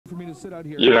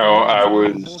You know, I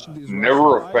was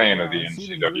never a fan of the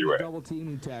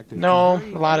NCWA. No,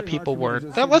 a lot of people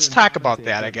weren't. Let's talk about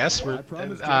that, I guess. So,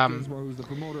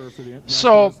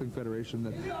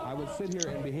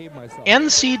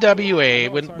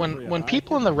 NCWA, when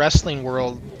people in the wrestling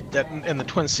world in the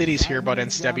Twin Cities hear about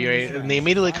NCWA, and they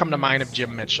immediately come to mind of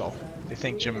Jim Mitchell. They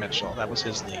think Jim Mitchell, that was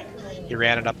his league. He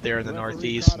ran it up there in the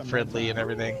Northeast, and Fridley and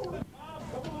everything.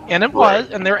 And it was,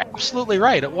 and they're absolutely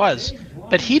right, it was.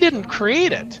 But he didn't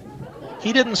create it.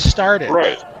 He didn't start it.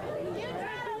 Right.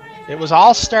 It was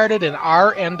all started in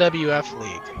our NWF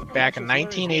league back in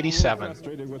 1987.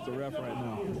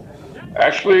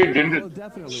 Actually, didn't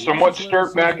it somewhat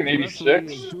start back in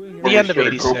 '86? The end of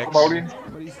 '86.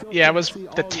 Yeah, it was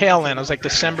the tail end. It was like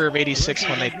December of '86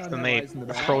 when they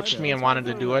approached me and wanted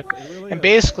to do it. And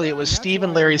basically, it was Steve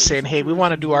and Larry saying, "Hey, we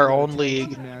want to do our own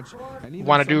league. We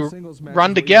want to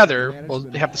run together.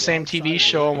 We'll have the same TV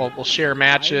show. And we'll share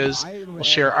matches. We'll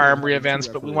share armory events.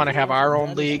 But we want to have our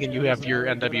own league, and you have your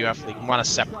NWF league. We want to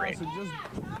separate."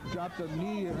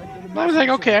 And I was like,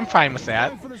 okay, I'm fine with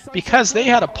that, because they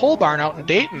had a pole barn out in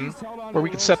Dayton where we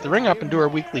could set the ring up and do our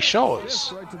weekly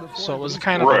shows. So it was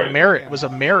kind of a marriage. It was a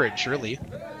marriage, really.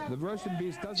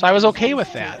 So I was okay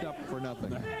with that.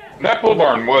 That pole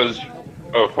barn was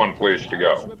a fun place to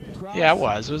go. Yeah, it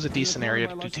was. It was a decent area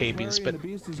to do tapings, but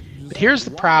here's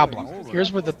the problem.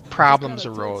 Here's where the problems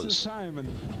arose.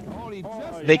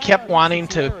 They kept wanting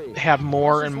to have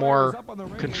more and more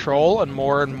control and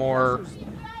more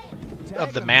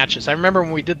of the matches. I remember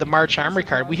when we did the March Armory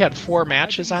card, we had 4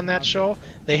 matches on that show.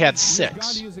 They had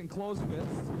 6.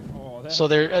 So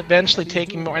they're eventually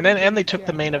taking more, and they took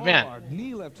the main event.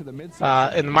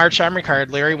 In the March Armory card,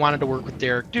 Larry wanted to work with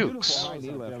Derek Dukes,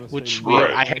 which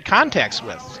I had contacts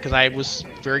with, because I was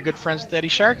very good friends with Eddie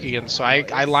Sharkey, and so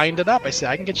I lined it up. I said,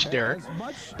 I can get you Derek.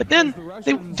 But then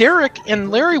Derek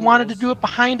and Larry wanted to do it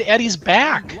behind Eddie's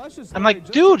back. I'm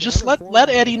like, dude, just let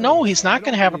Eddie know he's not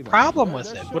going to have a problem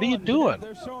with it. What are you doing?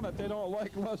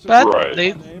 But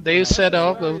they said,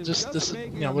 oh, we'll just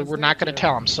we're not going to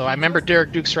tell him. So I remember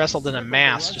Derek Dukes wrestled in a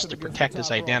mask just to protect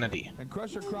his identity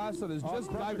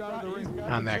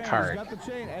on that card.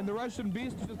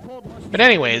 But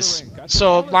anyways,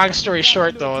 so long story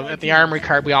short, though, at the Armory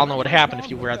card, we all know what happened.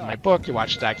 If you read my book, you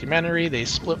watched the documentary, they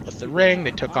split with the ring,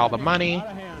 they took all the money,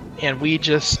 and we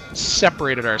just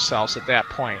separated ourselves at that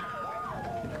point.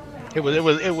 It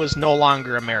was no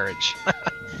longer a marriage.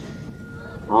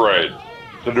 Right.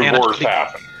 The divorce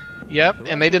happened. Yep,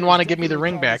 and they didn't want to give me the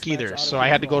ring back either, so I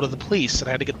had to go to the police, and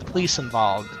I had to get the police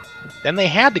involved. Then they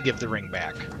had to give the ring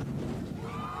back.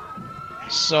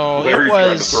 So Larry it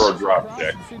was. Tried to throw a drop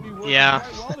kick. Yeah.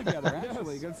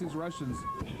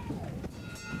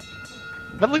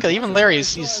 But look at even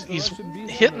Larry's. He's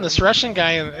hitting this Russian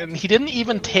guy, and he didn't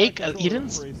even take.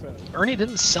 Ernie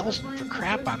didn't sell for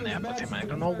crap on that with him. I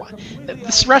don't know why.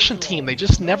 This Russian team, they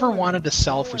just never wanted to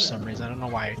sell for some reason. I don't know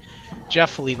why.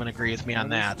 Jeff will even agree with me on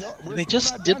that. They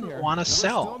just didn't want to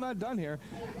sell.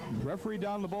 But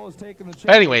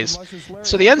anyways,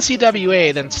 so the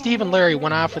NCWA, then Steve and Larry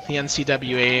went off with the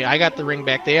NCWA. I got the ring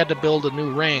back. They had to build a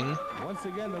new ring.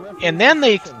 And then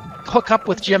they hook up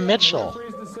with Jim Mitchell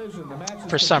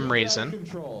for some reason.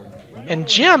 And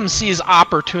Jim sees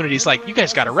opportunities like, you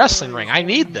guys got a wrestling ring. I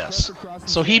need this.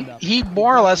 So he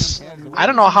more or less, I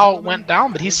don't know how it went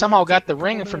down, but he somehow got the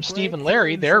ring from Steve and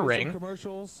Larry, their ring,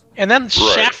 and then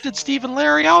shafted Steve and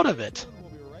Larry out of it.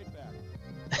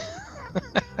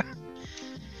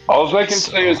 All I can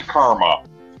say is karma.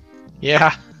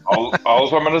 Yeah.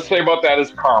 all I'm going to say about that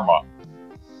is karma.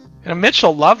 And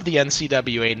Mitchell loved the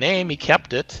NCWA name. He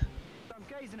kept it.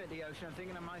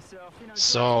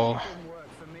 So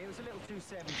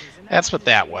that's what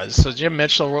that was. So Jim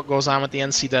Mitchell goes on with the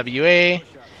NCWA.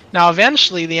 Now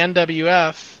eventually the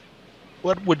NWF,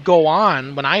 what would go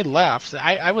on when I left,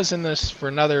 I was in this for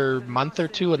another month or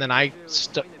two, and then I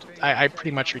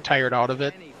pretty much retired out of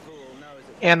it.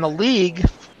 And the league,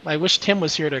 I wish Tim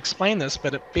was here to explain this,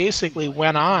 but it basically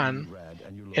went on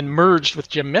and merged with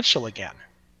Jim Mitchell again.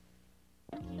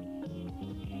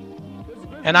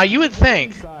 And now you would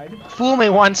think, fool me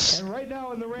once,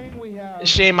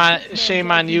 shame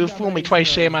on you. Fool me twice,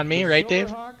 shame on me, right,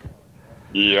 Dave?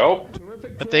 Yep.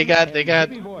 But they got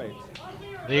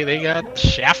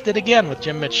shafted again with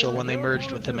Jim Mitchell when they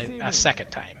merged with him a second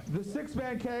time.